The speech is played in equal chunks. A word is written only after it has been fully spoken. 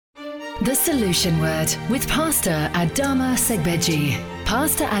The Solution Word with Pastor Adama Segbeji.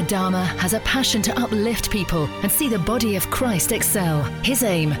 Pastor Adama has a passion to uplift people and see the body of Christ excel. His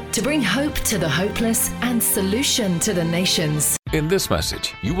aim, to bring hope to the hopeless and solution to the nations. In this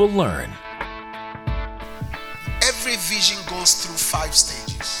message, you will learn. Every vision goes through 5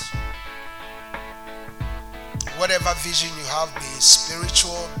 stages. Whatever vision you have, be it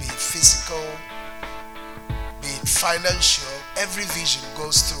spiritual, be it physical, be it financial, every vision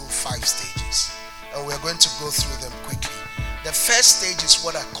goes through 5 stages. And we're going to go through them quickly. The first stage is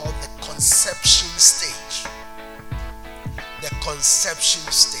what I call the conception stage. The conception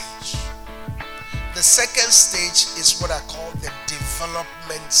stage. The second stage is what I call the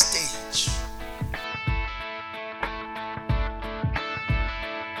development stage.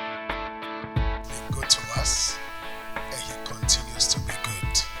 He's good to us, and He continues to be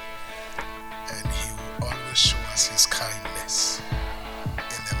good. And He will always show us His kindness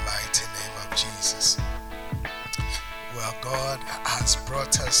in the mighty name of Jesus. Well, God has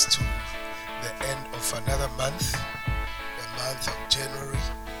brought us to the end of another month, the month of January,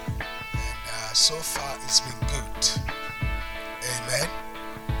 and so far it's been good. Amen.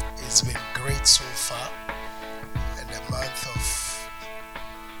 It's been great so far, and the month of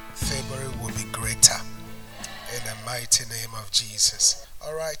February will be greater in the mighty name of Jesus.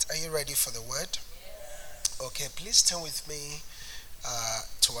 All right, are you ready for the word? Okay, please turn with me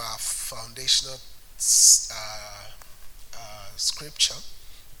to our foundational scripture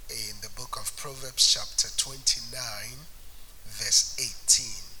in the book of Proverbs chapter 29 verse 18.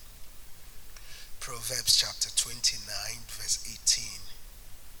 Proverbs chapter 29 verse 18.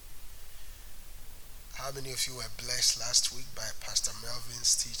 How many of you were blessed last week by Pastor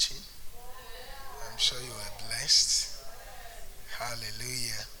Melvin's teaching? I'm sure you were blessed.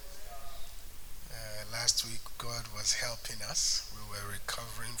 Hallelujah. Last week God was helping us. We were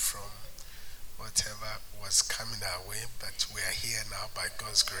recovering from whatever was coming our way, but we are here now by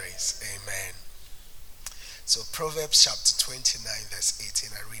God's grace. Amen. So Proverbs chapter 29 verse 18,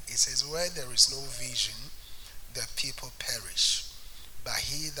 I read, it says, where there is no vision, the people perish, but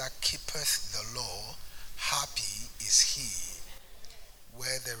he that keepeth the law, happy is he.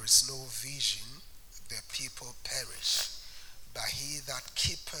 Where there is no vision, the people perish, but he that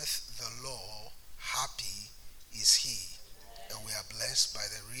keepeth the law, happy is he. And we are blessed by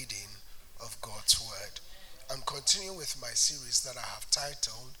the reading of God's word. I'm continuing with my series that I have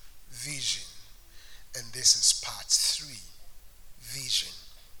titled Vision, and this is part 3. Vision,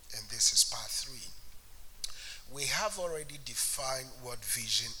 and this is part 3. We have already defined what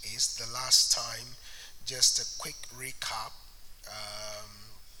vision is. The last time, just a quick recap.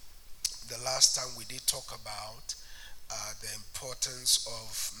 The last time we did talk about the importance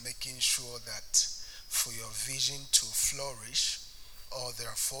of making sure that for your vision to flourish, there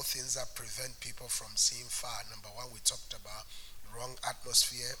are 4 things that prevent people from seeing far. Number 1, we talked about wrong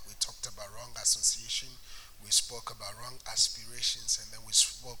atmosphere. We talked about wrong association. We spoke about wrong aspirations, and then we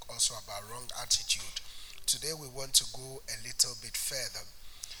spoke also about wrong attitude. Today we want to go a little bit further,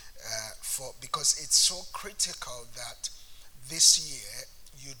 because it's so critical that this year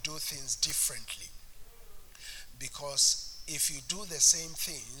you do things differently. Because if you do the same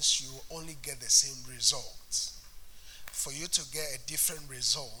things, you will only get the same results. For you to get a different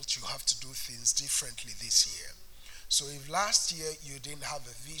result, you have to do things differently this year. So if last year you didn't have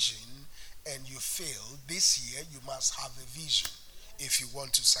a vision and you failed, this year you must have a vision if you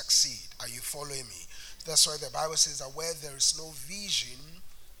want to succeed. Are you following me? That's why the Bible says that where there is no vision,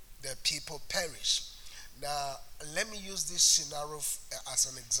 the people perish. Now, let me use this scenario as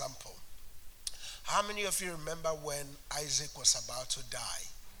an example. How many of you remember when Isaac was about to die?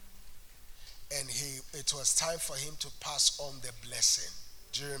 And it was time for him to pass on the blessing.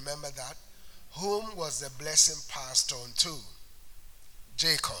 Do you remember that? Whom was the blessing passed on to?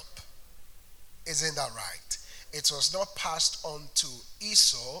 Jacob. Isn't that right? It was not passed on to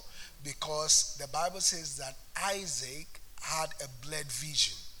Esau because the Bible says that Isaac had a blurred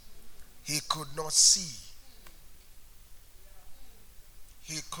vision. He could not see.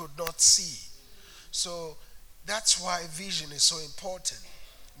 He could not see. So that's why vision is so important.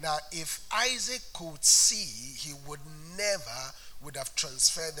 Now, if Isaac could see, he would have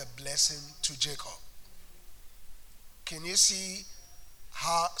transferred the blessing to Jacob. Can you see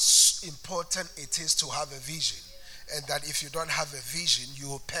how important it is to have a vision? And that if you don't have a vision, you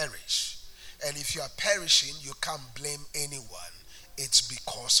will perish. And if you are perishing, you can't blame anyone. It's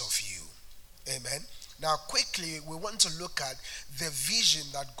because of you. Amen. Now, quickly, we want to look at the vision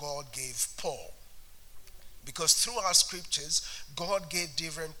that God gave Paul. Because through our scriptures, God gave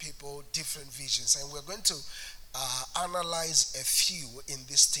different people different visions. And we're going to analyze a few in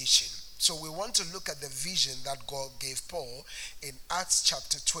this teaching. So we want to look at the vision that God gave Paul in Acts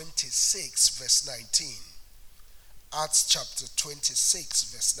chapter 26 verse 19. Acts chapter 26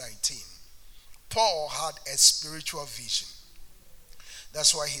 verse 19. Paul had a spiritual vision.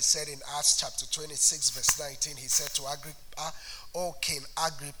 That's why he said in Acts chapter 26 verse 19, he said to Agrippa, O King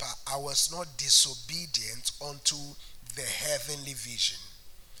Agrippa, I was not disobedient unto the heavenly vision.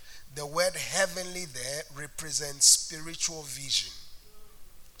 The word heavenly there represents spiritual vision.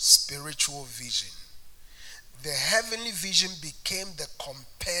 Spiritual vision. The heavenly vision became the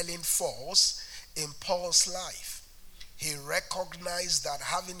compelling force in Paul's life. He recognized that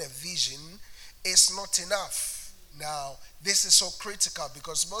having a vision is not enough. Now, this is so critical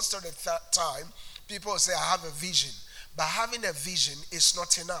because most of the time, people say, I have a vision. But having a vision is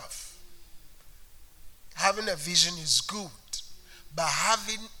not enough. Having a vision is good. But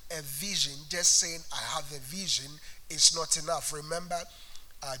having a vision, just saying, I have a vision, is not enough. Remember,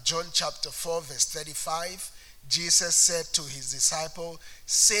 John chapter 4, verse 35, Jesus said to his disciple,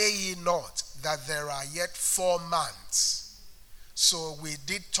 say ye not that there are yet 4 months. So we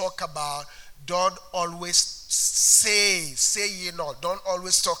did talk about don't always say ye not. Don't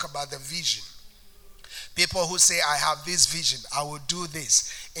always talk about the vision. People who say, I have this vision, I will do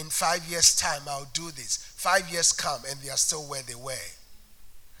this. In 5 years' time, I will do this. 5 years come and they are still where they were.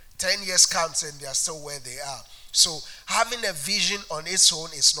 10 years comes and they are still where they are. So having a vision on its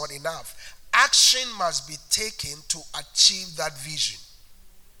own is not enough. Action must be taken to achieve that vision.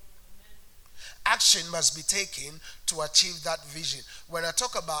 Action must be taken to achieve that vision. When I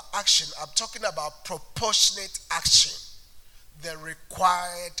talk about action, I'm talking about proportionate action, the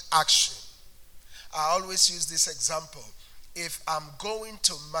required action. I always use this example. If I'm going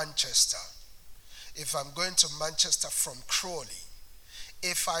to Manchester from Crawley,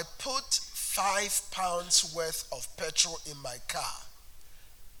 if I put £5 worth of petrol in my car,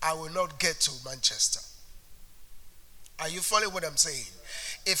 I will not get to Manchester. Are you following what I'm saying?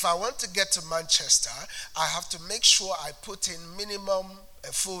 If I want to get to Manchester, I have to make sure I put in minimum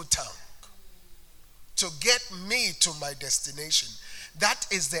a full tank to get me to my destination. That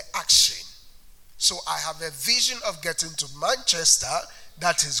is the action. So I have a vision of getting to Manchester.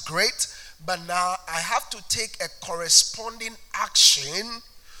 That is great. But now I have to take a corresponding action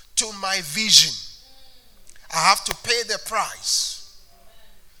to my vision. I have to pay the price.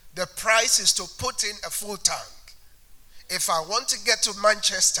 The price is to put in a full tank. If I want to get to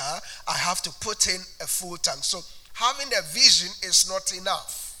Manchester, I have to put in a full tank. So having a vision is not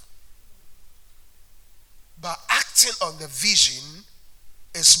enough. But acting on the vision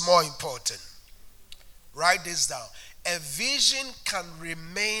is more important. Write this down. A vision can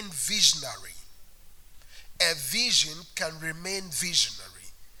remain visionary. A vision can remain visionary.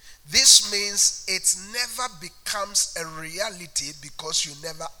 This means it never becomes a reality because you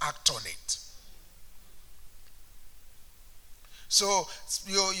never act on it. So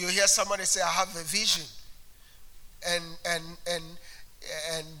you hear somebody say, I have a vision.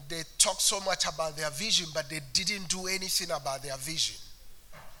 And they talk so much about their vision, but they didn't do anything about their vision.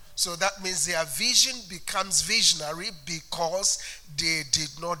 So that means their vision becomes visionary because they did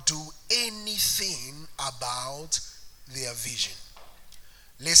not do anything about their vision.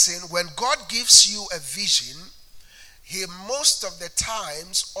 Listen, when God gives you a vision, He most of the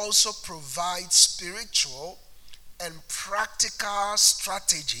times also provides spiritual and practical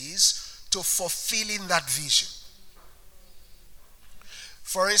strategies to fulfilling that vision.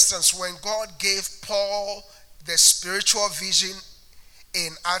 For instance, when God gave Paul the spiritual vision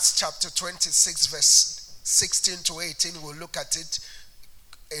in Acts chapter 26 verse 16 to 18, we'll look at it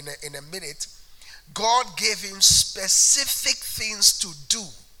in a minute. God gave him specific things to do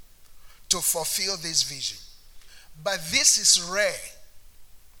to fulfill this vision. But this is rare.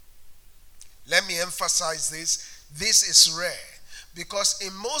 Let me emphasize this. This is rare because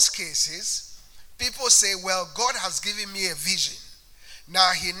in most cases, people say, well, God has given me a vision.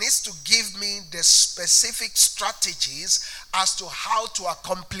 Now He needs to give me the specific strategies as to how to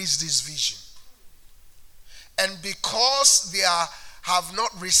accomplish this vision. And because they have not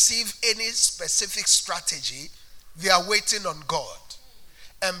received any specific strategy, they are waiting on God.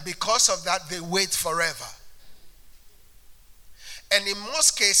 And because of that, they wait forever. And in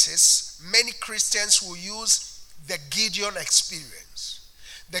most cases, many Christians will use the Gideon experience.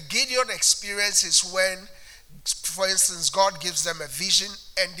 The Gideon experience is when, for instance, God gives them a vision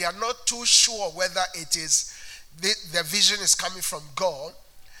and they are not too sure whether it is the vision is coming from God.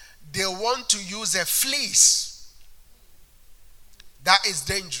 They want to use a fleece. That is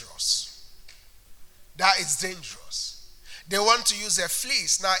dangerous. That is dangerous. They want to use a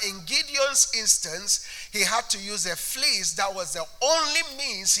fleece. Now, in Gideon's instance, he had to use a fleece. That was the only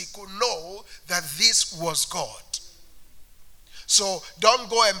means he could know that this was God. So don't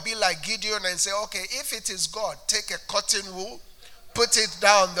go and be like Gideon and say, okay, if it is God, take a cotton wool, put it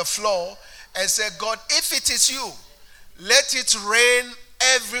down on the floor and say, God, if it is you, let it rain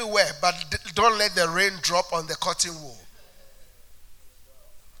everywhere, but don't let the rain drop on the cotton wool.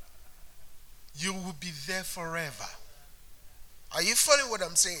 You will be there forever. Are you following what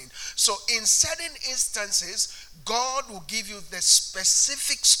I'm saying? So in certain instances, God will give you the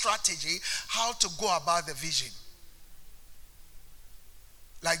specific strategy how to go about the vision.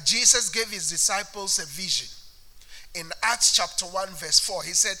 Like Jesus gave his disciples a vision. In Acts chapter 1 verse 4,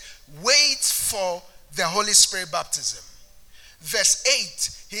 he said, wait for the Holy Spirit baptism. Verse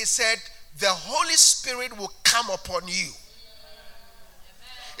 8, he said, the Holy Spirit will come upon you.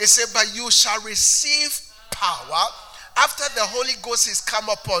 He said, but you shall receive power after the Holy Ghost is come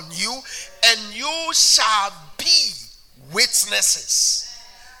upon you, and you shall be witnesses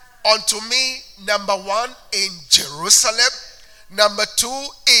unto me, number 1, in Jerusalem, number 2,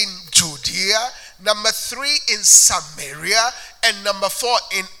 in Judea, number 3, in Samaria, and number 4,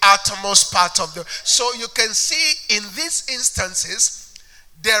 in uttermost part of the. So you can see in these instances,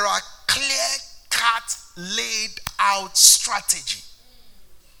 there are clear-cut, laid out strategy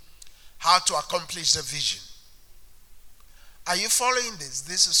how to accomplish the vision. Are you following this?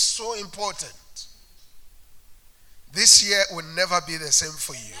 This is so important. This year will never be the same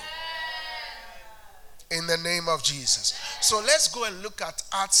for you. In the name of Jesus. So let's go and look at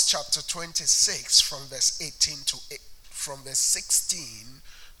Acts chapter 26 from verse 16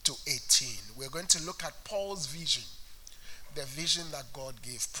 to 18. We're going to look at Paul's vision. The vision that God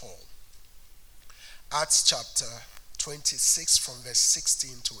gave Paul. Acts chapter 26 from verse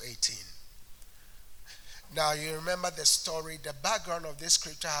 16 to 18. Now you remember the story. The background of this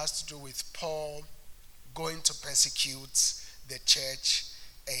scripture has to do with Paul going to persecute the church,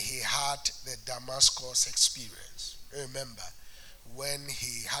 and he had the Damascus experience. Remember when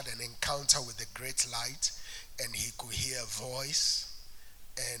he had an encounter with the great light and he could hear a voice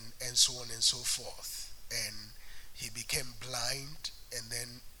and so on and so forth, and he became blind, and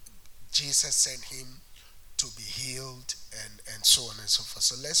then Jesus sent him to be healed and so on and so forth.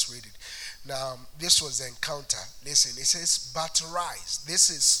 So let's read it. Now, this was the encounter. Listen, it says, but rise. This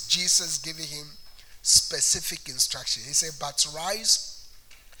is Jesus giving him specific instruction. He said, but rise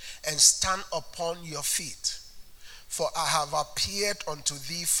and stand upon your feet, for I have appeared unto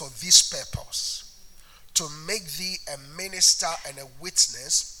thee for this purpose, to make thee a minister and a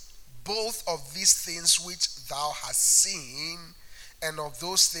witness, both of these things which thou hast seen, and of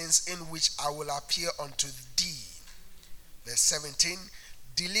those things in which I will appear unto thee. Verse 17,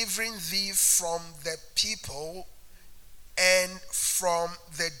 delivering thee from the people and from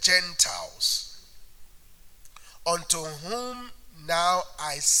the Gentiles, unto whom now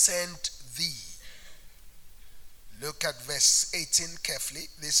I send thee. Look at verse 18 carefully.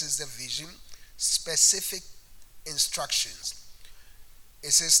 This is the vision. Specific instructions.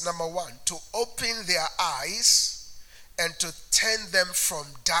 It says, number 1, to open their eyes and to turn them from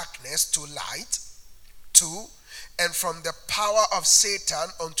darkness to light. 2, and from the power of Satan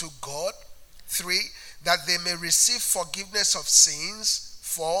unto God. 3, that they may receive forgiveness of sins.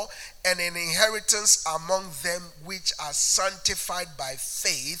 4, and an inheritance among them which are sanctified by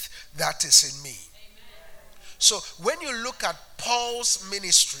faith that is in me. Amen. So when you look at Paul's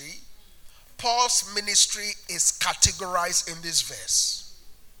ministry is categorized in this verse.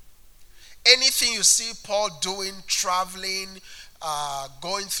 Anything you see Paul doing, traveling,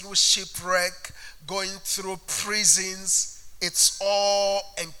 going through shipwreck, going through prisons, it's all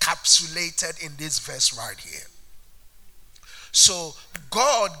encapsulated in this verse right here. So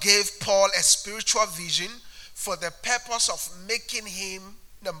God gave Paul a spiritual vision for the purpose of making him,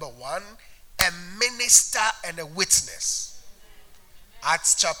 number 1, a minister and a witness.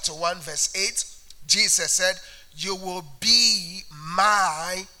 Acts chapter 1 verse 8, Jesus said, you will be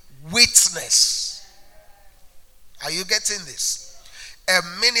my witness. Are you getting this? A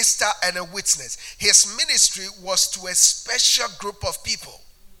minister and a witness. His ministry was to a special group of people.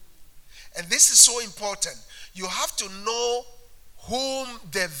 And this is so important. You have to know whom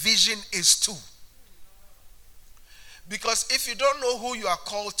the vision is to. Because if you don't know who you are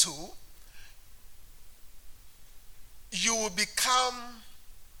called to, you will become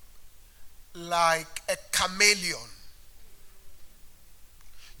like a chameleon.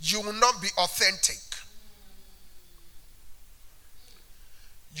 You will not be authentic.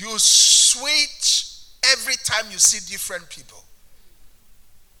 You switch every time you see different people.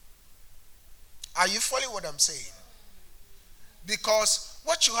 Are you following what I'm saying? Because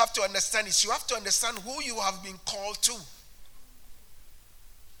what you have to understand is you have to understand who you have been called to.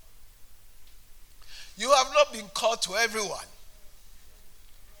 You have not been called to everyone.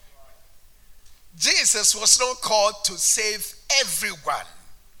 Jesus was not called to save everyone.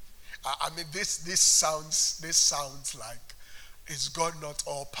 I mean, this sounds like, is God not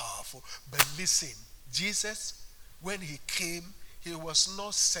all powerful? But listen, Jesus, when he came, he was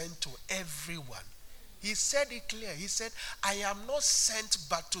not sent to everyone. He said it clear. He said, I am not sent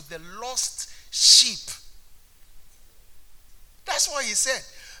but to the lost sheep. That's what he said.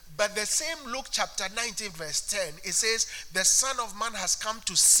 But the same Luke chapter 19 verse 10, it says, the Son of Man has come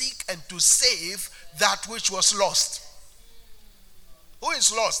to seek and to save that which was lost. Who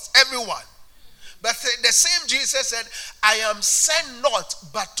is lost? Everyone. But the same Jesus said, I am sent not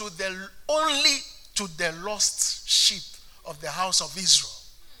but only to the lost sheep of the house of Israel.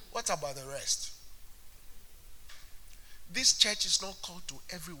 What about the rest? This church is not called to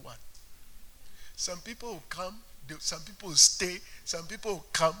everyone. Some people will come, some people will stay, some people will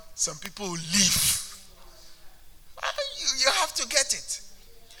come, some people will leave. You have to get it.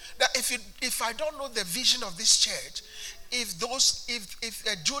 That if I don't know the vision of this church, if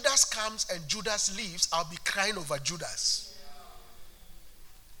Judas comes and Judas leaves, I'll be crying over Judas.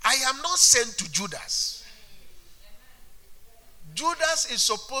 I am not sent to Judas. Judas is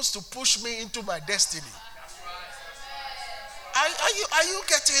supposed to push me into my destiny. Are you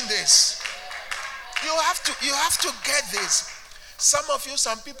getting this? You have to get this.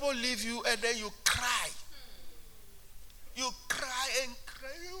 Some people leave you and then you cry. You cry and cry.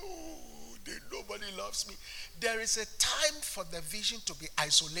 Oh, nobody loves me. There is a time for the vision to be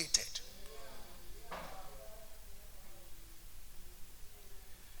isolated.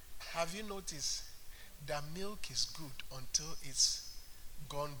 Have you noticed that milk is good until it's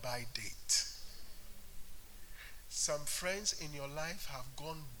gone by date? Some friends in your life have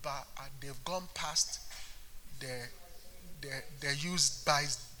they've gone past their used by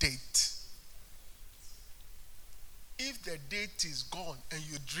date. If the date is gone and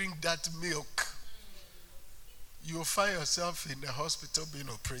you drink that milk, you'll find yourself in the hospital being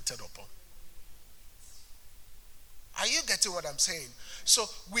operated upon. Are you getting what I'm saying? So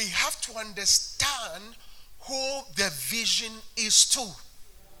we have to understand who the vision is to.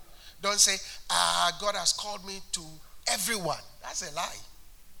 Don't say, God has called me to everyone. That's a lie.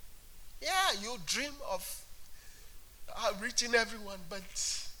 Yeah, you dream of reaching everyone, but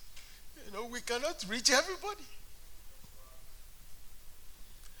we cannot reach everybody.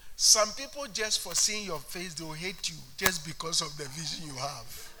 Some people, just for seeing your face, they will hate you just because of the vision you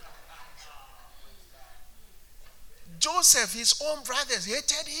have. Joseph, his own brothers,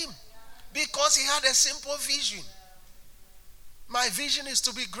 hated him because he had a simple vision. My vision is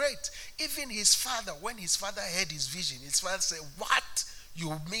to be great. Even his father, when his father heard his vision, his father said, what?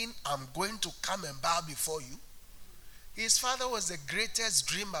 You mean I'm going to come and bow before you? His father was the greatest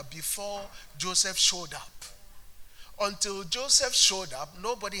dreamer before Joseph showed up. Until Joseph showed up,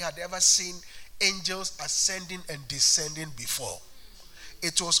 nobody had ever seen angels ascending and descending before.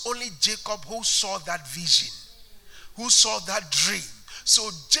 It was only Jacob who saw that vision, who saw that dream. So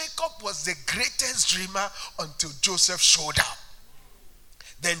Jacob was the greatest dreamer until Joseph showed up.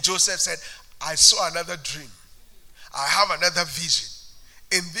 Then Joseph said, I saw another dream. I have another vision.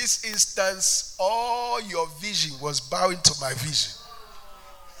 In this instance, all your vision was bowing to my vision.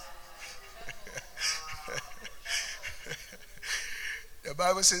 The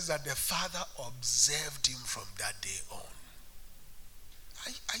Bible says that the father observed him from that day on.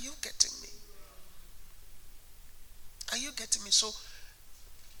 Are you getting me? Are you getting me? So,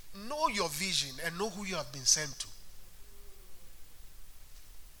 know your vision and know who you have been sent to.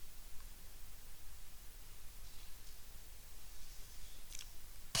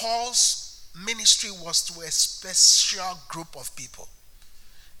 Paul's ministry was to a special group of people,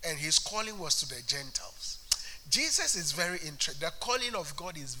 and his calling was to the Gentiles. Jesus is very interesting. The calling of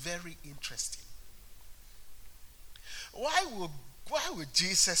God is very interesting. Why would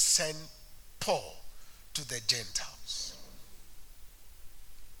Jesus send Paul to the Gentiles?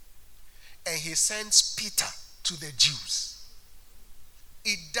 And he sends Peter to the Jews.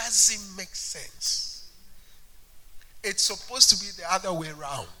 It doesn't make sense. It's supposed to be the other way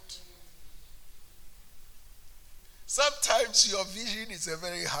around. Sometimes your vision is a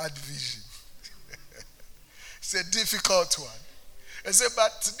very hard vision. It's a difficult one. I say,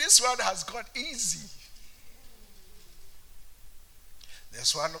 but this one has got easy.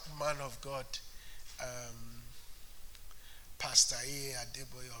 There's one man of God, Pastor A.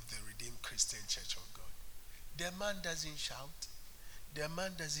 Adeboye of the Redeemed Christian Church of God. The man doesn't shout. The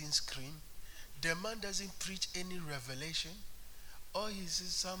man doesn't scream. The man doesn't preach any revelation. All he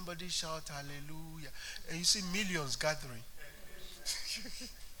sees, somebody shout hallelujah. And you see millions gathering.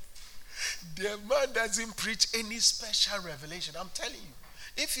 The man doesn't preach any special revelation. I'm telling you.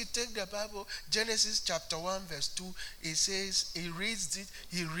 If you take the Bible, Genesis chapter 1 verse 2, it says, he reads it,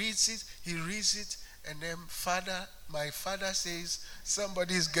 and then my father says,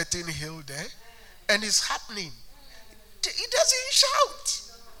 somebody is getting healed there. And it's happening. He doesn't shout.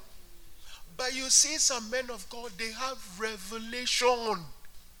 But you see some men of God, they have revelation.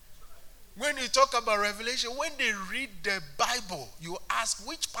 When you talk about revelation, when they read the Bible, you ask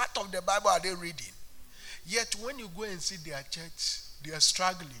which part of the Bible are they reading? Yet when you go and see their church, they are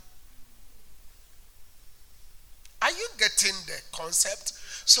struggling. Are you getting the concept?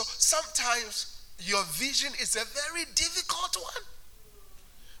 So sometimes your vision is a very difficult one.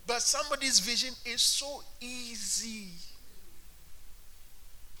 But somebody's vision is so easy.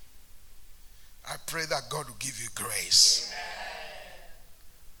 I pray that God will give you grace. Amen.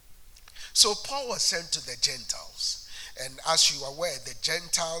 So Paul was sent to the Gentiles. And as you are aware, the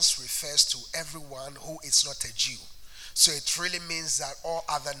Gentiles refers to everyone who is not a Jew. So it really means that all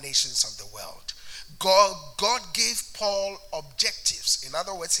other nations of the world. God gave Paul objectives. In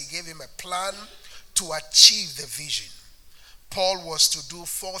other words, he gave him a plan to achieve the vision. Paul was to do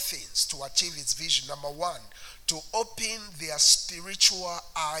 4 things to achieve his vision. Number 1, to open their spiritual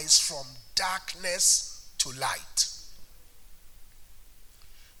eyes from darkness to light.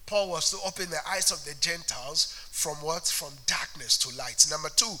 Paul was to open the eyes of the Gentiles from what? From darkness to light. Number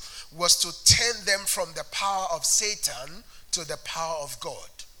 2 was to turn them from the power of Satan to the power of God.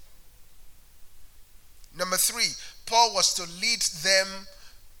 Number 3, Paul was to lead them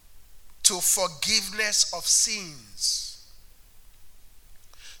to forgiveness of sins.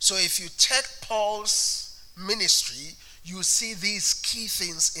 So if you check Paul's ministry, you see these key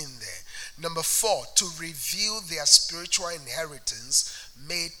things in there. Number 4, to reveal their spiritual inheritance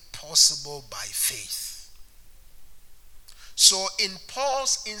made possible by faith. So in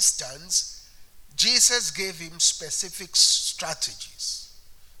Paul's instance, Jesus gave him specific strategies.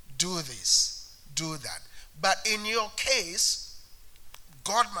 Do this, do that. But in your case,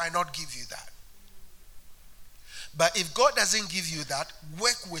 God might not give you that. But if God doesn't give you that,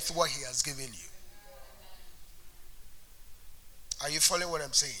 work with what he has given you. Are you following what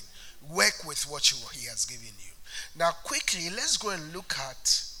I'm saying? Work with what he has given you. Now quickly, let's go and look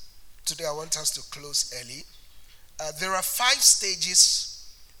at, today I want us to close early. There are 5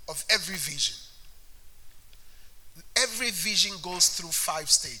 stages of every vision. Every vision goes through 5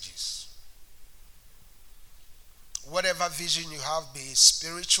 stages. Whatever vision you have, be it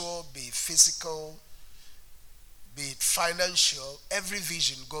spiritual, be it physical, be it financial, every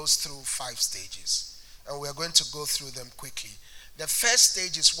vision goes through 5 stages. And we are going to go through them quickly. The first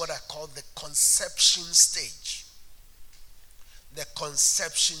stage is what I call the conception stage. The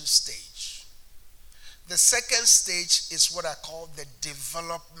conception stage. The second stage is what I call the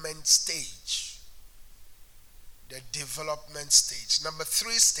development stage. The development stage. Number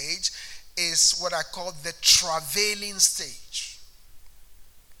 3 stage is what I call the travailing stage.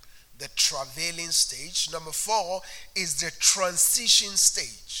 The travailing stage. Number 4 is the transition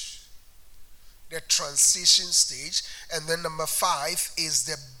stage. The transition stage. And then number 5 is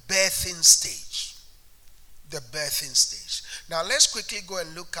the birthing stage. The birthing stage. Now let's quickly go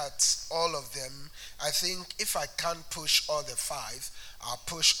and look at all of them. I think if I can't push all the 5, I'll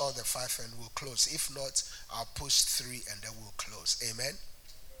push all the 5 and we'll close. If not, I'll push 3 and then we'll close. Amen.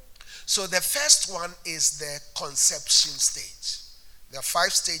 So the first one is the conception stage. There are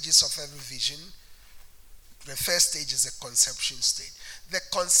 5 stages of every vision. The first stage is the conception stage. The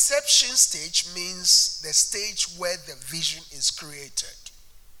conception stage means the stage where the vision is created.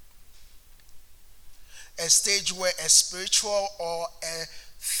 A stage where a spiritual or a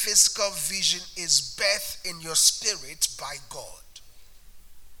physical vision is birthed in your spirit by God.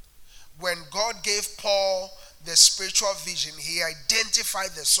 When God gave Paul the spiritual vision, he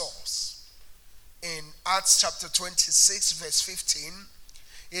identified the source. In Acts chapter 26 verse 15,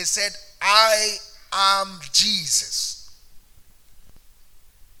 he said, I am Jesus.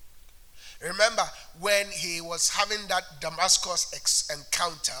 Remember, when he was having that Damascus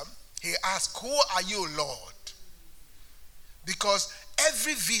encounter, he asked, who are you, Lord? Because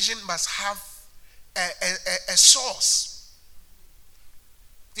every vision must have a source.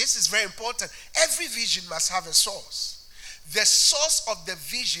 This is very important. Every vision must have a source. The source of the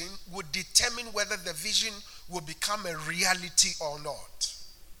vision would determine whether the vision will become a reality or not.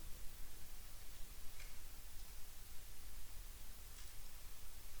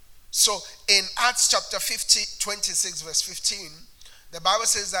 So in Acts chapter 26 verse 15, the Bible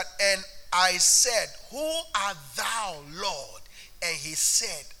says that, and I said, who art thou, Lord? and he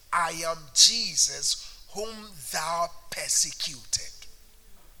said, I am Jesus whom thou persecuted.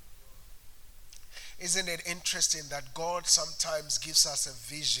 Isn't it interesting that God sometimes gives us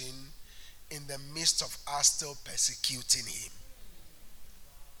a vision in the midst of us still persecuting him?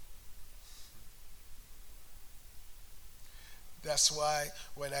 That's why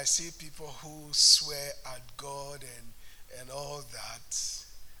when I see people who swear at God and all that,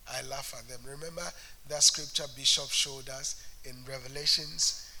 I laugh at them. Remember that scripture Bishop showed us in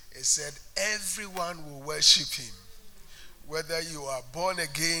Revelations? It said, everyone will worship him. Whether you are born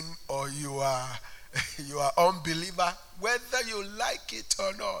again or you are unbeliever, whether you like it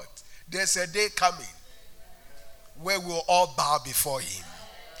or not, there's a day coming where we'll all bow before him.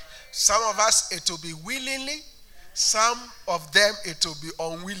 Some of us, it will be willingly. Some of them, it will be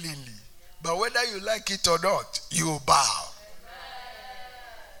unwillingly. But whether you like it or not, you will bow.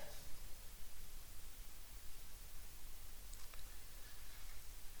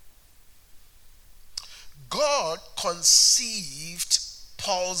 God conceived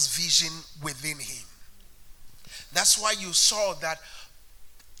Paul's vision within him. That's why you saw that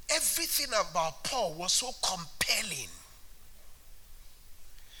everything about Paul was so compelling.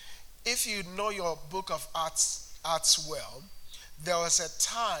 If you know your book of Acts well, there was a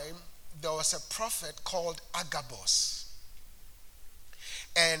time, there was a prophet called Agabus.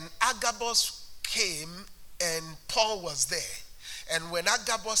 And Agabus came and Paul was there. And when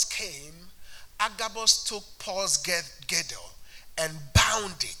Agabus came, Agabus took Paul's girdle and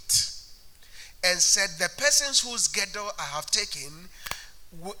bound it and said, the persons whose girdle I have taken,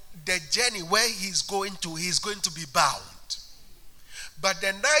 the journey where he's going to be bound. But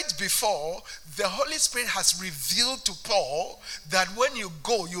the night before, the Holy Spirit has revealed to Paul that when you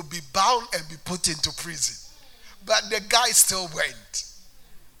go, you'll be bound and be put into prison. But the guy still went.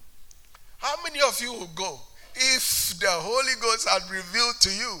 How many of you will go if the Holy Ghost had revealed to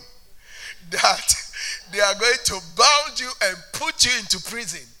you that they are going to bound you and put you into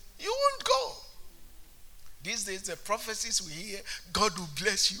prison? You won't go. These days, the prophecies we hear, God will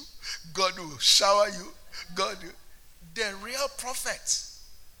bless you, God will shower you, God will. The real prophets,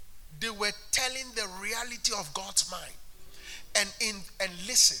 they were telling the reality of God's mind. And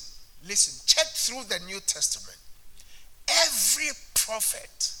listen, check through the New Testament. Every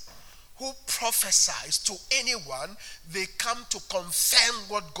prophet who prophesies to anyone, they come to confirm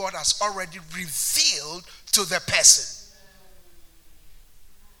what God has already revealed to the person.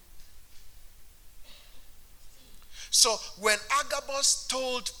 So when Agabus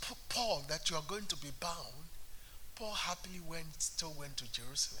told Paul that you are going to be bound, Paul happily still went to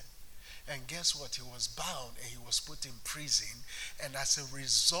Jerusalem. And guess what? He was bound and he was put in prison. And as a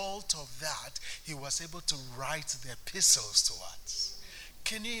result of that, he was able to write the epistles to us.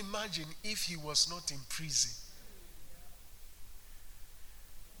 Can you imagine if he was not in prison?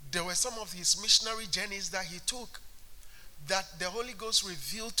 There were some of his missionary journeys that he took that the Holy Ghost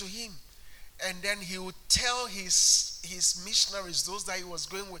revealed to him. And then he would tell his missionaries, those that he was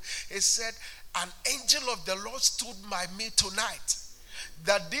going with, he said, an angel of the Lord stood by me tonight,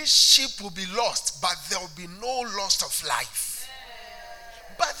 that this ship will be lost, but there will be no loss of life.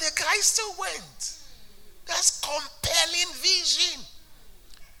 But the guy still went. That's compelling vision.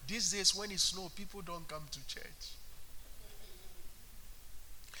 These days when it snows, people don't come to church.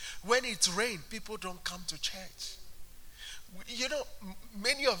 When it rains, people don't come to church. You know,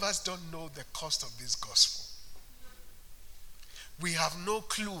 many of us don't know the cost of this gospel. We have no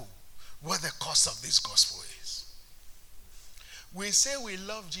clue what the cost of this gospel is. We say we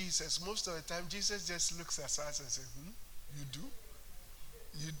love Jesus. Most of the time, Jesus just looks at us and says, you do?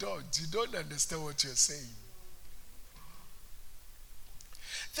 You don't. You don't understand what you're saying.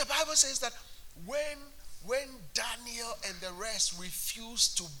 The Bible says that when Daniel and the rest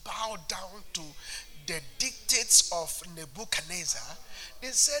refused to bow down to the dictates of Nebuchadnezzar, they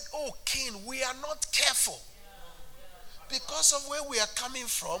said, oh king, we are not careful. Because of where we are coming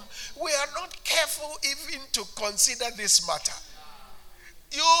from, we are not careful even to consider this matter.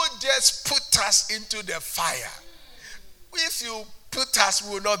 You just put us into the fire. If you put us,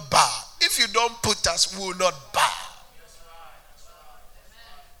 we will not bow. If you don't put us, we will not bow.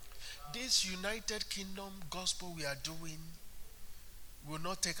 This United Kingdom gospel we are doing will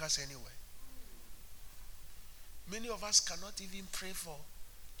not take us anywhere. Many of us cannot even pray for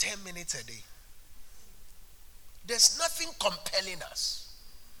 10 minutes a day. There's nothing compelling us.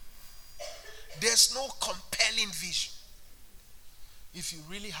 There's no compelling vision. If you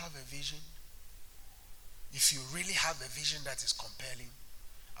really have a vision, that is compelling,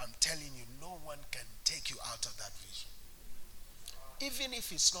 I'm telling you, no one can take you out of that vision. Even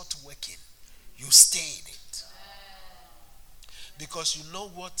if it's not working, you stay in it. because you know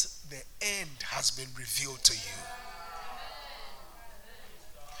what the end has been revealed to you.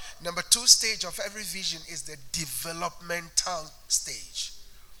 Number 2 stage of every vision is the developmental stage.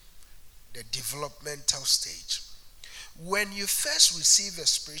 The developmental stage. When you first receive a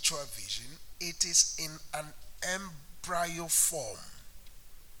spiritual vision, it is in an embryo form.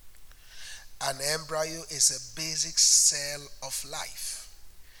 An embryo is a basic cell of life,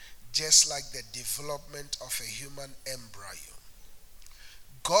 just like the development of a human embryo.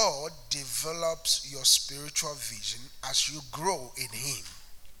 God develops your spiritual vision as you grow in Him.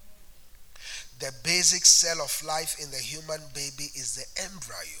 The basic cell of life in the human baby is the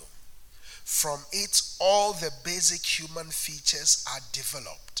embryo. From it, all the basic human features are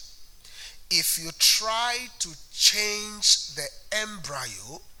developed. If you try to change the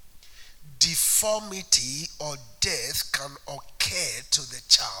embryo, deformity or death can occur to the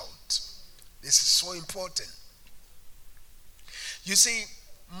child. This is so important. You see,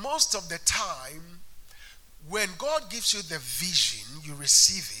 most of the time, when God gives you the vision, you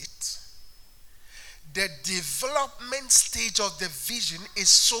receive it. The development stage of the vision is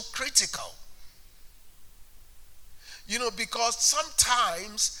so critical. Because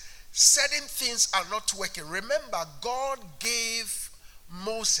sometimes certain things are not working. Remember, God gave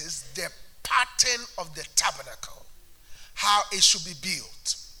Moses the pattern of the tabernacle, how it should be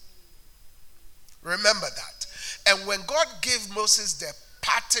built. Remember that. And when God gave Moses the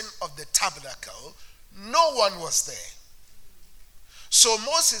pattern of the tabernacle, no one was there. So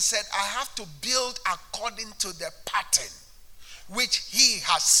Moses said, I have to build according to the pattern which he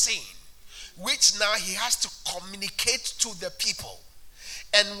has seen, which now he has to communicate to the people.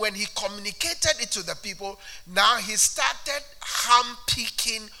 And when he communicated it to the people, now he started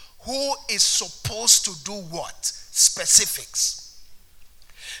handpicking who is supposed to do what, specifics.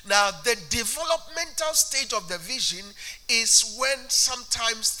 Now, the developmental stage of the vision is when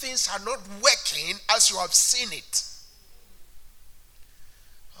sometimes things are not working as you have seen it.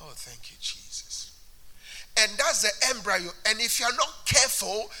 Oh, thank you, Jesus. And that's the embryo. And if you're not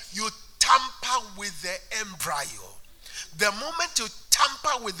careful, you tamper with the embryo. The moment you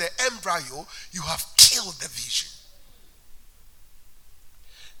tamper with the embryo, you have killed the vision.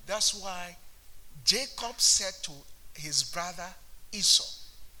 That's why Jacob said to his brother Esau,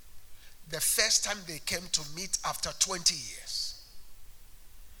 the first time they came to meet after 20 years,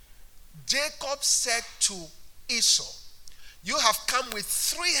 Jacob said to Esau, you have come with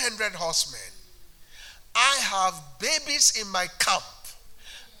 300 horsemen. I have babies in my camp.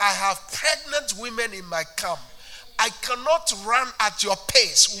 I have pregnant women in my camp. I cannot run at your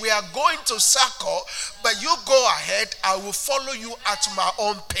pace. We are going to circle, but you go ahead. I will follow you at my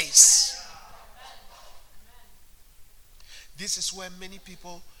own pace. This is where many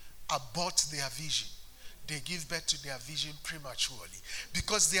people abort their vision. They give birth to their vision prematurely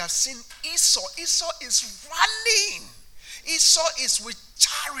because they have seen Esau. Esau is running. Esau is with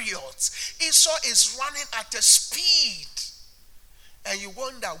chariots. Esau is running at a speed. And you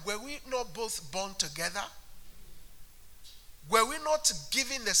wonder, were we not both born together? Were we not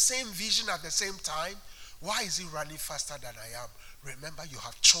given the same vision at the same time? Why is he running faster than I am? Remember, you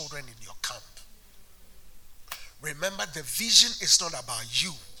have children in your camp. Remember, the vision is not about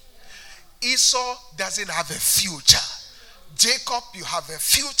you. Esau doesn't have a future. Jacob, you have a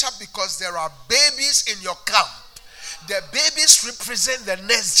future because there are babies in your camp. The babies represent the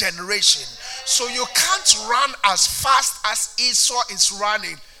next generation. So you can't run as fast as Esau is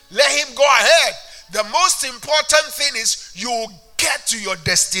running. Let him go ahead. The most important thing is you get to your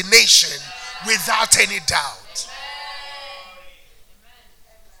destination without any doubt.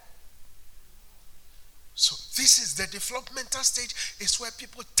 So this is the developmental stage. It's where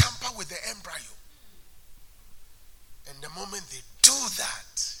people tamper with the embryo. And the moment they do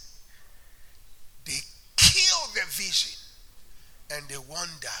that, they kill the vision and they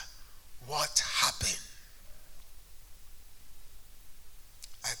wonder what happened.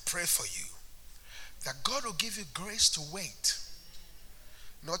 I pray for you that God will give you grace to wait,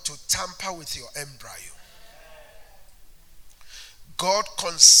 not to tamper with your embryo. God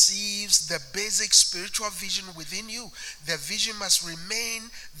conceives the basic spiritual vision within you. The vision must remain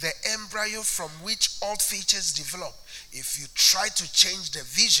the embryo from which all features develop. If you try to change the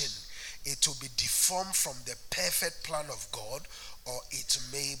vision, it will be deformed from the perfect plan of God, or it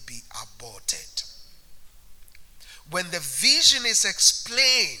may be aborted. When the vision is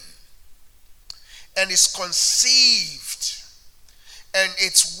explained and is conceived and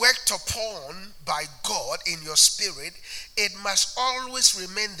it's worked upon by God in your spirit, it must always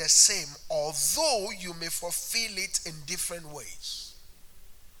remain the same, although you may fulfill it in different ways.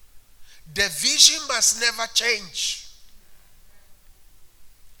 The vision must never change.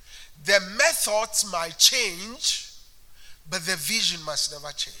 The methods might change, but the vision must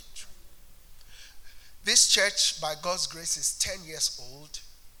never change. This church, by God's grace, is 10 years old.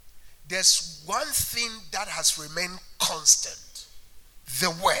 There's one thing that has remained constant: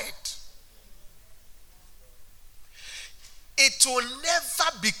 the word. It will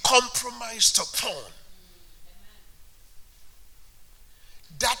never be compromised upon.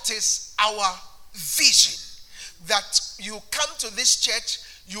 That is our vision. That you come to this church,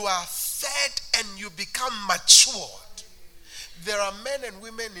 you are fed and you become matured. There are men and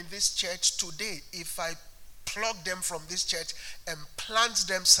women in this church today, if I plug them from this church and plant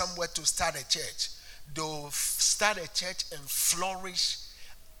them somewhere to start a church, they'll start a church and flourish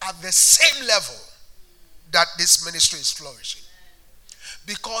at the same level that this ministry is flourishing.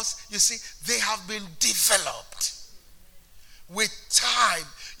 Because, you see, they have been developed with time.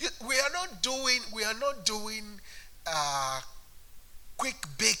 We are not doing quick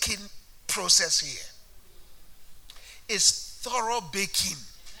baking process here. It's thorough baking.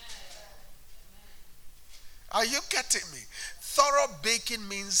 Are you getting me? Thorough baking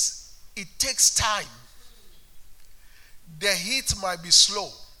means it takes time. The heat might be slow.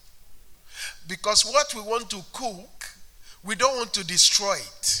 Because what we want to cook, we don't want to destroy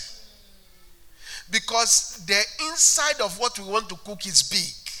it. Because the inside of what we want to cook is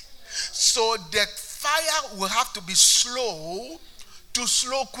big. So the fire will have to be slow to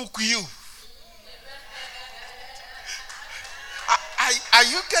slow cook you. Are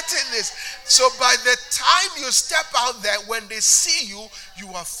you getting this? So by the time you step out there, when they see you,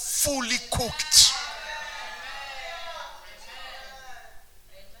 you are fully cooked.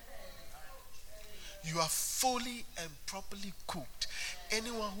 You are fully and properly cooked.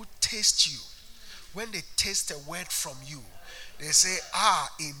 Anyone who tastes you, when they taste a word from you, they say,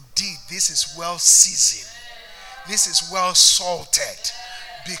 indeed, this is well seasoned. This is well salted.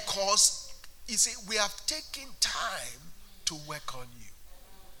 Because, you see, we have taken time to work on you.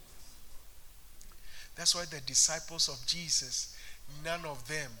 That's why the disciples of Jesus, none of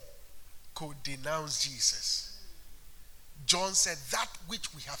them could denounce Jesus. John said, that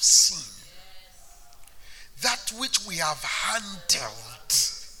which we have seen, that which we have handled.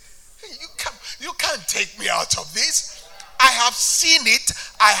 You can't take me out of this. I have seen it.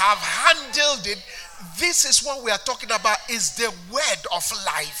 I have handled it. This is what we are talking about, is the word of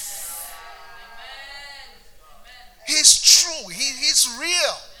life. He's true. He's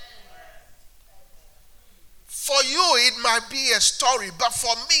real. For you, it might be a story, but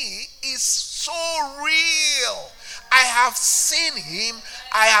for me, it's so real. I have seen him.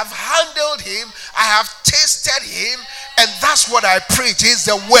 I have handled him. I have tasted him. And that's what I preach, is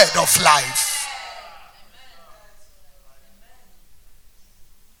the word of life.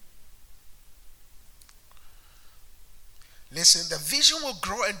 Listen, the vision will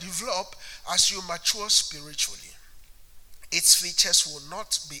grow and develop as you mature spiritually. Its features will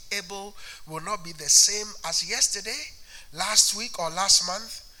not be the same as yesterday, last week, or last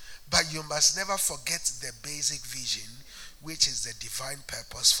month, but you must never forget the basic vision, which is the divine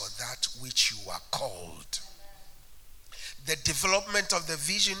purpose for that which you are called. The development of the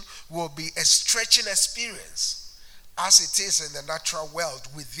vision will be a stretching experience, as it is in the natural world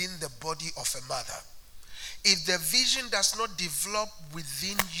within the body of a mother. If the vision does not develop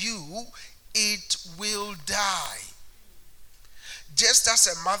within you, it will die. Just as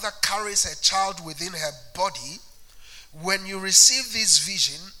a mother carries a child within her body, when you receive this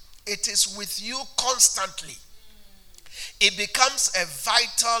vision, it is with you constantly. It becomes a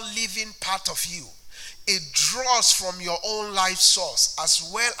vital living part of you. It draws from your own life source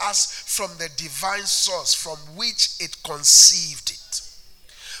as well as from the divine source from which it conceived it.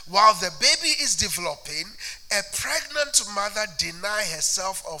 While the baby is developing, a pregnant mother denies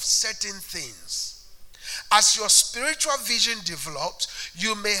herself of certain things. As your spiritual vision develops,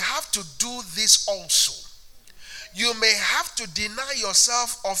 you may have to do this also. You may have to deny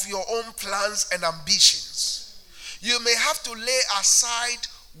yourself of your own plans and ambitions. You may have to lay aside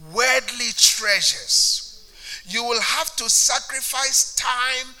worldly treasures. You will have to sacrifice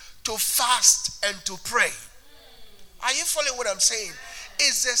time to fast and to pray. Are you following what I'm saying?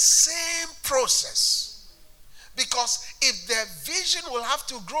 It's the same process. Because if the vision will have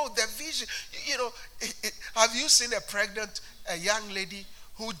to grow, the vision, have you seen a young lady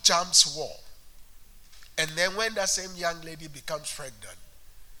who jumps wall? And then when that same young lady becomes pregnant,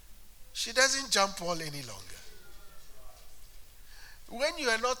 she doesn't jump wall any longer. When you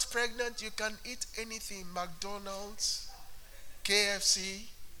are not pregnant, you can eat anything, McDonald's, KFC.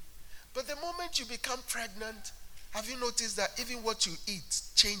 But the moment you become pregnant, have you noticed that even what you eat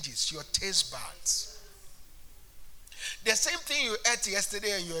changes, your taste buds? The same thing you ate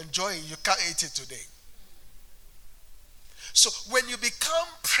yesterday and you enjoy it, you can't eat it today. So when you become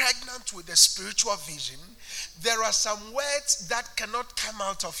pregnant with a spiritual vision, there are some words that cannot come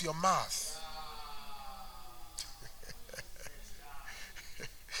out of your mouth.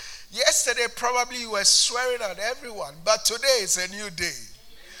 Yesterday probably you were swearing at everyone, but today is a new day.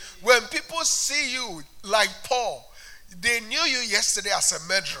 When people see you like Paul, they knew you yesterday as a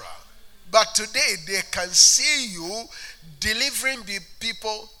murderer, but today they can see you delivering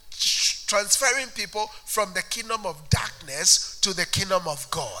people, transferring people from the kingdom of darkness to the kingdom of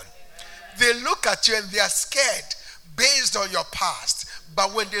God. They look at you and they are scared based on your past,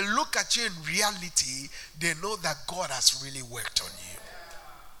 but when they look at you in reality, they know that God has really worked on you.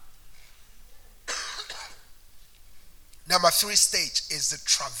 Number 3 stage is the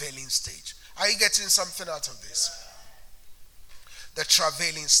travailing stage. Are you getting something out of this? The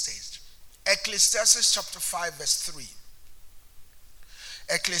travailing stage. Ecclesiastes chapter 5 verse 3.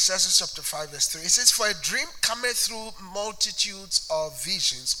 Ecclesiastes chapter 5 verse 3. It says, for a dream cometh through multitudes of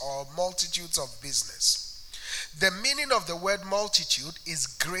visions or multitudes of business. The meaning of the word multitude is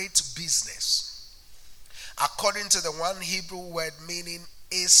great business. According to the one Hebrew word meaning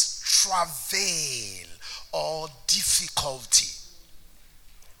is travail or difficulty.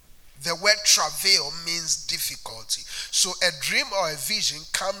 The word travail means difficulty. So a dream or a vision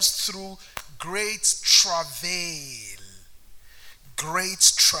comes through great travail.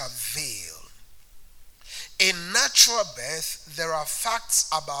 Great travail. In natural birth, there are facts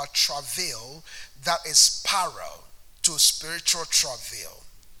about travail that is parallel to spiritual travail,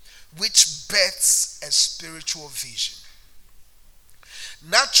 which births a spiritual vision.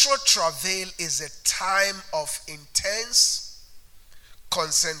 Natural travail is a time of intense,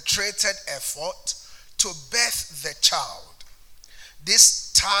 concentrated effort to birth the child.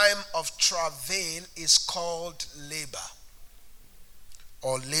 This time of travail is called labor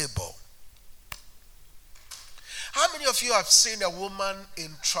or labor. How many of you have seen a woman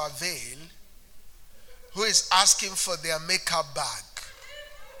in travail who is asking for their makeup bag?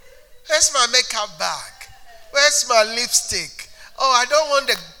 Where's my makeup bag? Where's my lipstick? Oh, I don't want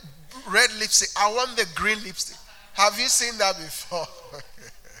the red lipstick. I want the green lipstick. Have you seen that before?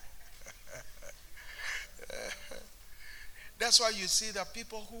 That's why you see that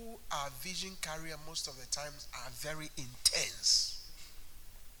people who are vision carrier most of the times are very intense.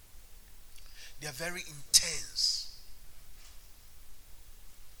 They are very intense.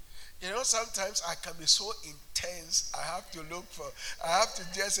 You know, sometimes I can be so intense, I have to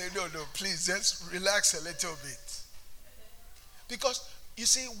just say, no, please, just relax a little bit. Because you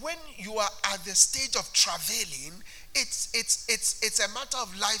see, when you are at the stage of travailing, it's a matter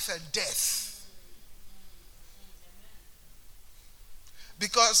of life and death.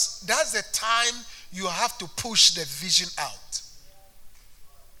 Because that's the time you have to push the vision out.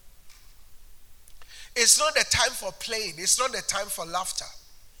 It's not the time for playing. It's not the time for laughter.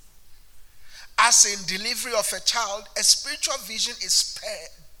 As in delivery of a child, a spiritual vision is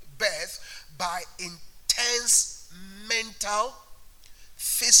birthed by intense mental,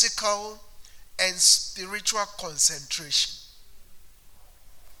 physical, and spiritual concentration.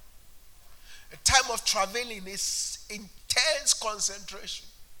 A time of travailing is intense concentration.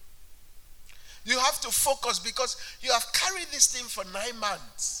 You have to focus because you have carried this thing for 9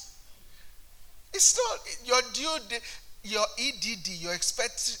 months. It's not your due date, your EDD, your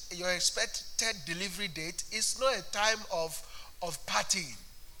expected delivery date is not a time of partying.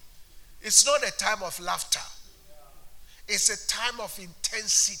 It's not a time of laughter. It's a time of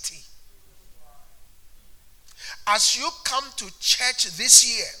intensity. As you come to church this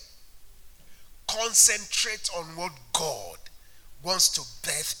year, concentrate on what God wants to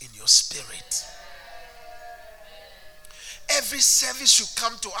birth in your spirit. Every service you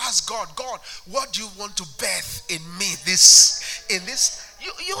come to ask God, what do you want to birth in me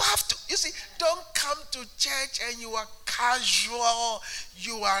you have to, you see, don't come to church and you are casual,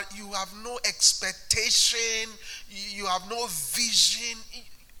 you have no expectation, you have no vision,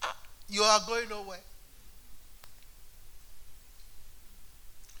 you are going nowhere.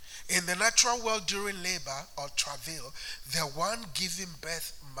 In the natural world during labor or travail, the one giving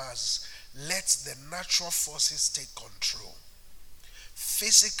birth must let the natural forces take control.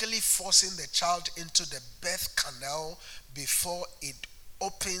 Physically forcing the child into the birth canal before it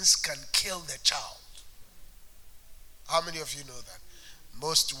opens can kill the child. How many of you know that?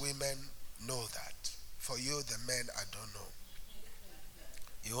 Most women know that. For you, the men, I don't know.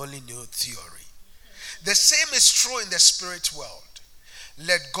 You only know theory. The same is true in the spirit world.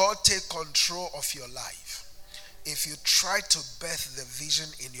 Let God take control of your life. If you try to birth the vision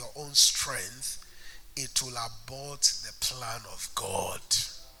in your own strength, it will abort the plan of God.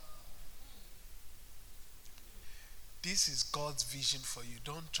 This is God's vision for you.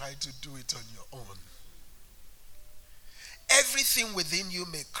 Don't try to do it on your own. Everything within you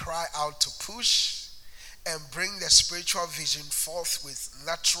may cry out to push and bring the spiritual vision forth with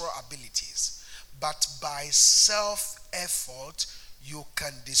natural abilities. But by self-effort, you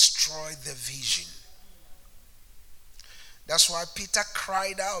can destroy the vision. That's why Peter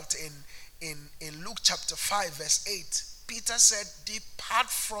cried out in Luke chapter 5 verse 8. Peter said, "Depart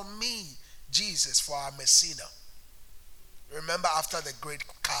from me, Jesus, for I am a sinner." Remember, after the great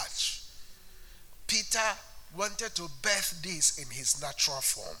catch, Peter wanted to birth this in his natural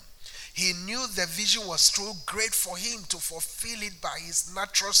form. He knew the vision was too great for him to fulfill it by his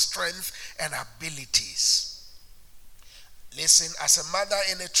natural strength and abilities. Listen, as a mother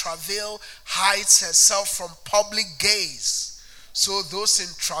in a travail hides herself from public gaze, so those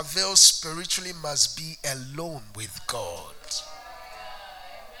in travail spiritually must be alone with God.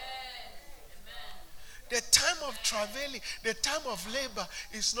 The time of travailing, the time of labor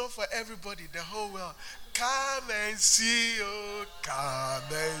is not for everybody, the whole world. Come and see, oh,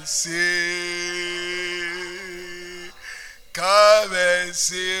 come and see. Come and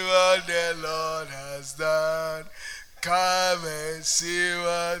see what the Lord has done. Come and see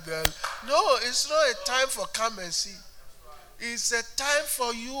what the... No, it's not a time for come and see. It's a time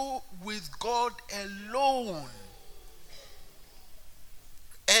for you with God alone.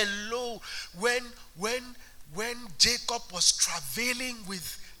 Alone. When Jacob was travailing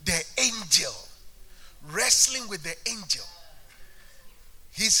with the angel, wrestling with the angel,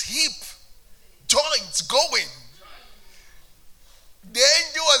 his hip joints going, the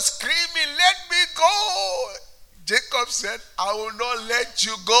angel was screaming, "Let me go." Jacob said, "I will not let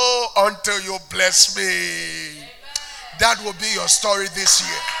you go until you bless me." That will be your story this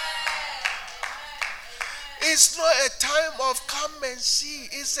year. It's not a time of come and see.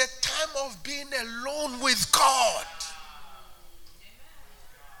 It's a time of being alone with God.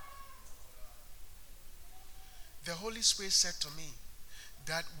 The Holy Spirit said to me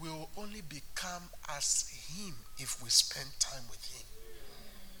that we will only become as Him if we spend time with Him.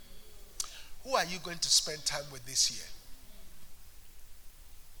 Who are you going to spend time with this year?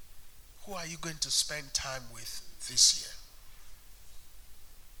 Who are you going to spend time with this year?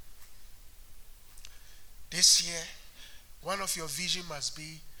 This year, one of your vision must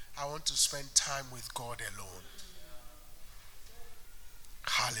be, I want to spend time with God alone.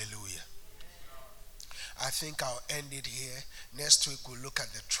 Hallelujah. I think I'll end it here. Next week we'll look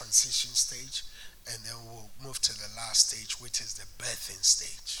at the transition stage, and then we'll move to the last stage, which is the birthing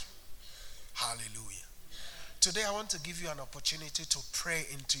stage. Hallelujah. Today I want to give you an opportunity to pray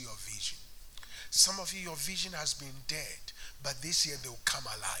into your vision. Some of you, your vision has been dead, but this year they will come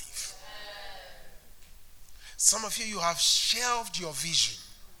alive. Some of you, you have shelved your vision,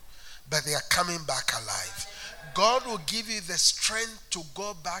 but they are coming back alive. God will give you the strength to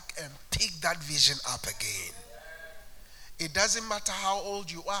go back and pick that vision up again. It doesn't matter how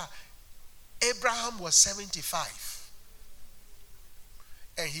old you are. Abraham was 75.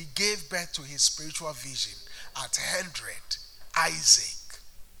 And he gave birth to his spiritual vision at 100. Isaac.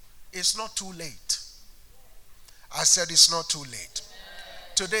 It's not too late. I said it's not too late.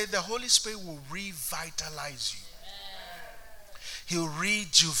 Today the Holy Spirit will revitalize you. He'll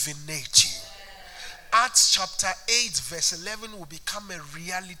rejuvenate you. Acts chapter 8 verse 11 will become a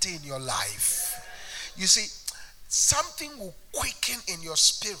reality in your life. You see, something will quicken in your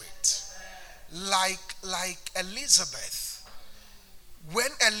spirit. Like Elizabeth.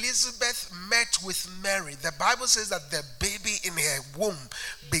 When Elizabeth met with Mary, the Bible says that the baby in her womb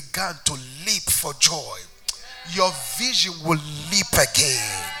began to leap for joy. Your vision will leap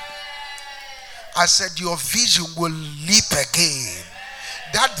again. I said your vision will leap again.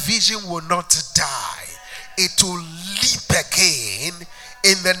 That vision will not die. It will leap again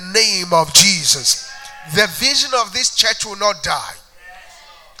in the name of Jesus. The vision of this church will not die.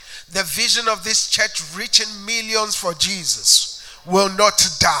 The vision of this church reaching millions for Jesus will not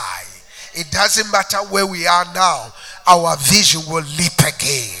die. It doesn't matter where we are now. Our vision will leap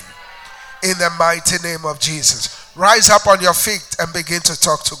again. In the mighty name of Jesus. Rise up on your feet and begin to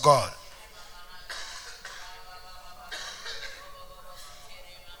talk to God.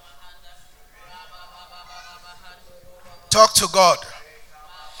 Talk to God.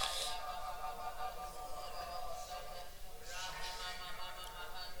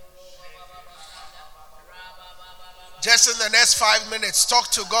 Just in the next 5 minutes, talk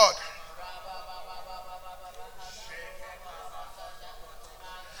to God.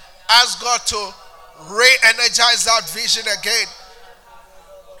 Ask God to re-energize that vision again.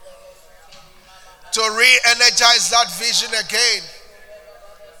 to re-energize that vision again.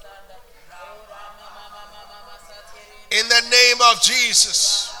 In the name of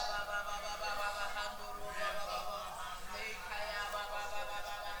Jesus.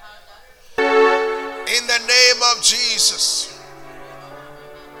 In the name of Jesus.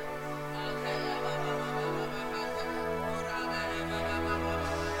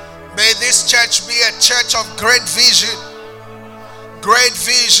 May this church be a church of great vision. Great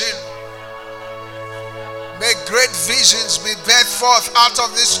vision. May great visions be birthed forth out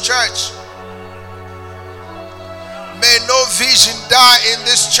of this church. May no vision die in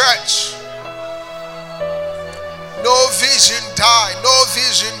this church. No vision die. No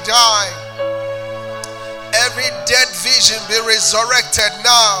vision die. Every dead vision be resurrected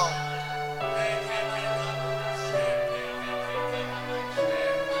now.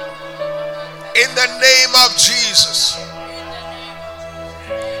 In the name of Jesus.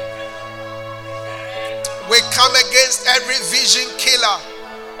 We come against every vision killer.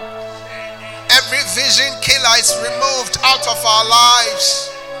 Every vision killer is removed out of our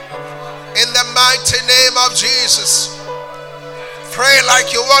lives. In the mighty name of Jesus. Pray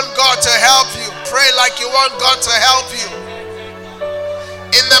like you want God to help you. Pray like you want God to help you.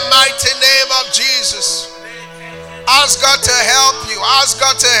 In the mighty name of Jesus. Ask God to help you. Ask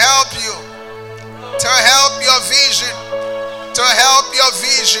God to help you. To help your vision. To help your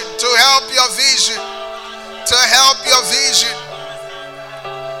vision. To help your vision. To help your vision.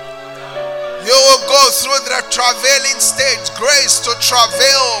 You will go through the travailing stage. Grace to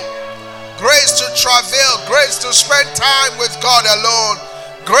travail. Grace to travail. Grace to spend time with God alone.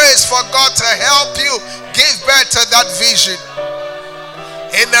 Grace for God to help you give birth to that vision.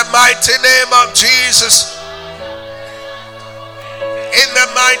 In the mighty name of Jesus. In the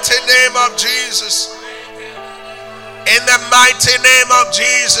mighty name of Jesus. In the mighty name of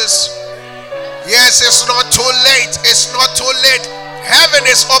Jesus. Yes, it's not too late. It's not too late. Heaven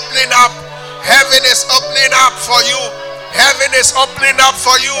is opening up. Heaven is opening up for you. Heaven is opening up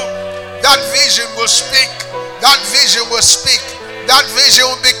for you. That vision will speak. That vision will speak. That vision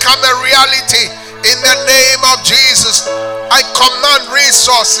will become a reality. In the name of Jesus, I command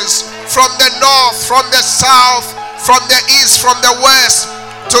resources from the north, from the south, from the east, from the west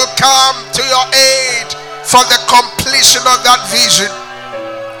to come to your aid for the completion of that vision.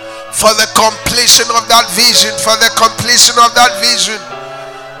 For the completion of that vision. For the completion of that vision.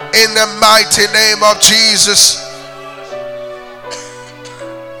 In the mighty name of Jesus.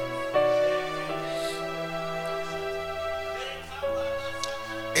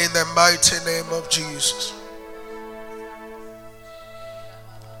 In the mighty name of Jesus.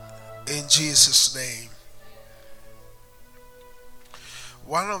 In Jesus' name.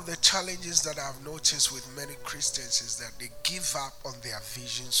 One of the challenges that I've noticed with many Christians is that they give up on their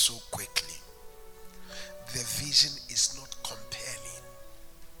vision so quickly. The vision is not compelling.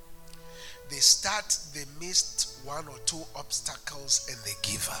 They start, they missed one or two obstacles and they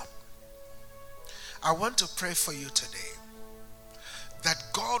give up. I want to pray for you today that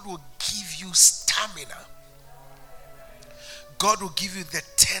God will give you stamina. God will give you the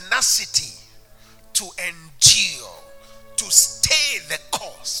tenacity to endure, to stay the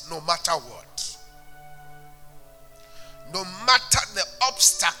course no matter what. No matter the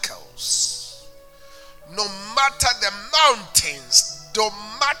obstacles, no matter the mountains, no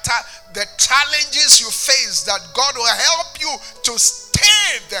matter the challenges you face, that God will help you to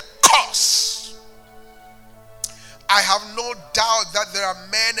stay the course. I have no doubt that there are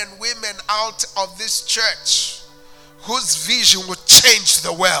men and women out of this church whose vision will change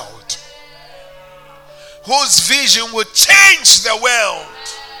the world. Whose vision will change the world.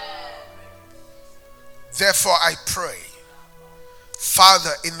 Therefore I pray,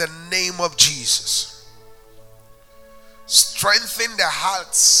 Father, in the name of Jesus, strengthen the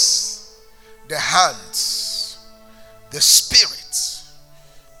hearts, the hands, the spirits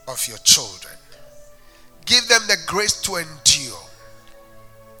of your children. Give them the grace to endure.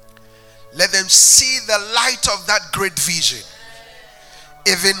 Let them see the light of that great vision,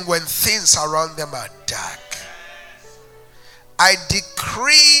 even when things around them are dark. I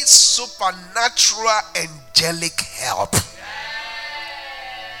decree supernatural angelic help.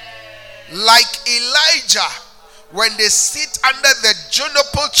 Like Elijah, when they sit under the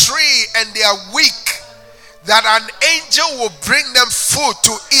juniper tree and they are weak, that an angel will bring them food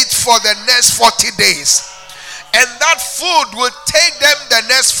to eat for the next 40 days. And that food will take them the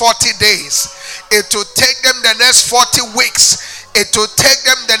next 40 days. It will take them the next 40 weeks. It will take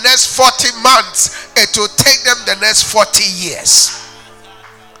them the next 40 months. It will take them the next 40 years.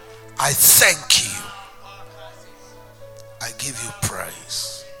 I thank you. I give you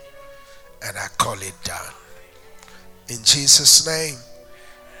praise. and I call it done. In Jesus' name,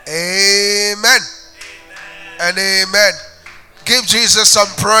 amen and amen. Give Jesus some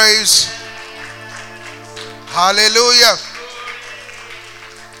praise. Hallelujah.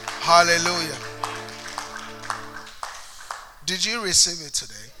 Hallelujah. Did you receive it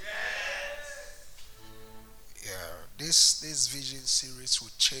today? Yeah. This vision series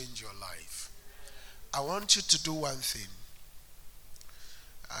will change your life. I want you to do one thing.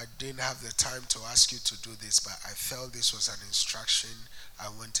 I didn't have the time to ask you to do this, but I felt this was an instruction I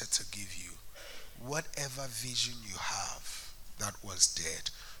wanted to give you. Whatever vision you have that was dead,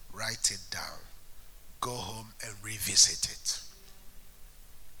 write it down. Go home and revisit it.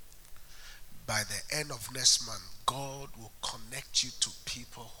 By the end of next month, God will connect you to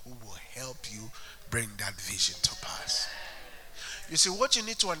people who will help you bring that vision to pass. You see, what you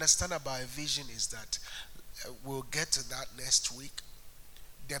need to understand about a vision is that we'll get to that next week.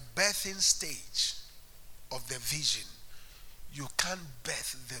 The birthing stage of the vision, you can't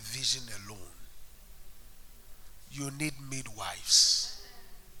birth the vision alone. You need midwives.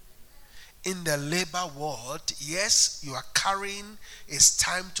 In the labor ward, yes, you are carrying, it's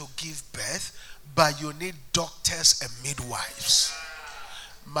time to give birth, but you need doctors and midwives.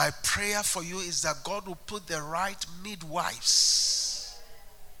 My prayer for you is that God will put the right midwives,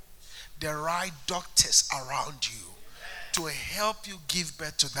 the right doctors around you to help you give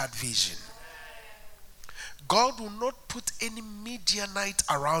birth to that vision. God will not put any Midianite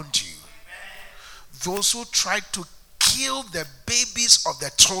around you. Those who tried to kill the babies of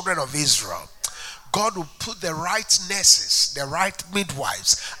the children of Israel, God will put the right nurses, the right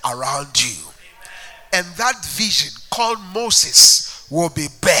midwives around you. And that vision called Moses will be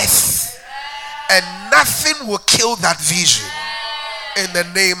birthed. And nothing will kill that vision. In the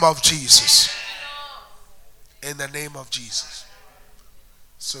name of Jesus. In the name of Jesus.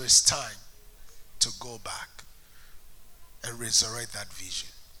 So it's time to go back and resurrect that vision.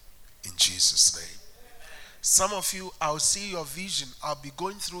 In Jesus' name. Some of you, I'll see your vision. I'll be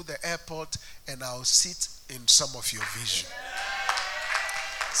going through the airport and I'll sit in some of your vision.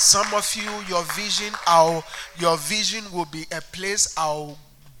 Some of you, your vision will be a place I'll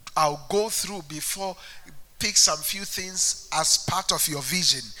go through before, pick some few things as part of your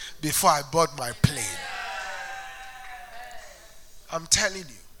vision before I board my plane. I'm telling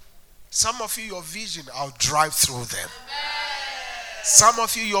you. Some of you, your vision, I'll drive through them. Some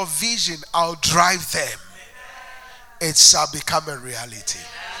of you, your vision, I'll drive them. It shall become a reality.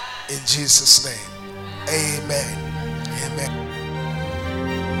 In Jesus' name. Amen. Amen.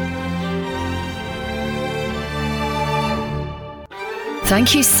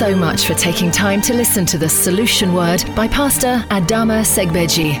 Thank you so much for taking time to listen to the Solution Word by Pastor Adama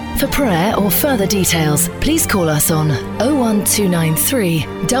Segbeji. For prayer or further details, please call us on 01293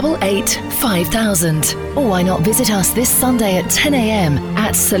 88 5000. Or why not visit us this Sunday at 10 a.m.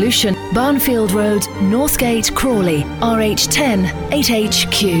 at Solution, Barnfield Road, Northgate, Crawley, RH10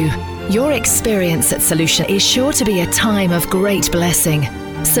 8HQ. Your experience at Solution is sure to be a time of great blessing.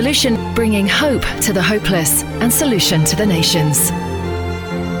 Solution, bringing hope to the hopeless and solution to the nations.